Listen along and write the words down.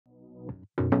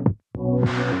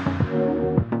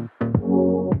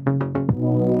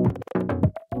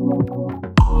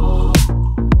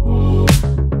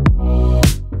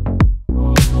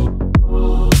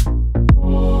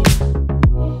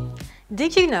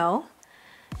Did you know?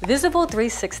 Visibble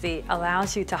 360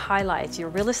 allows you to highlight your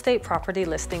real estate property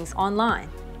listings online.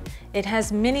 It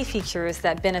has many features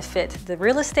that benefit the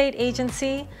real estate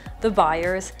agency, the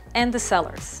buyers, and the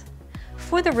sellers.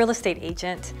 For the real estate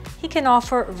agent, he can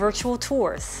offer virtual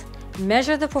tours,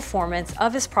 measure the performance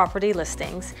of his property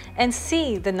listings, and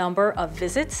see the number of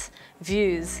visits,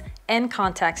 views, and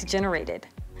contacts generated.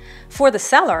 For the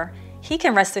seller, he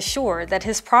can rest assured that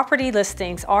his property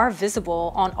listings are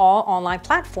visible on all online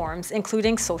platforms,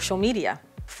 including social media.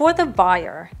 For the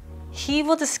buyer, he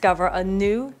will discover a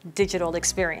new digital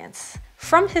experience.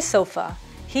 From his sofa,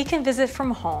 he can visit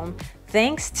from home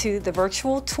thanks to the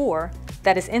virtual tour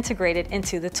that is integrated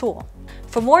into the tool.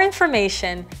 For more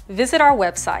information, visit our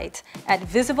website at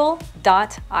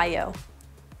visibble.io.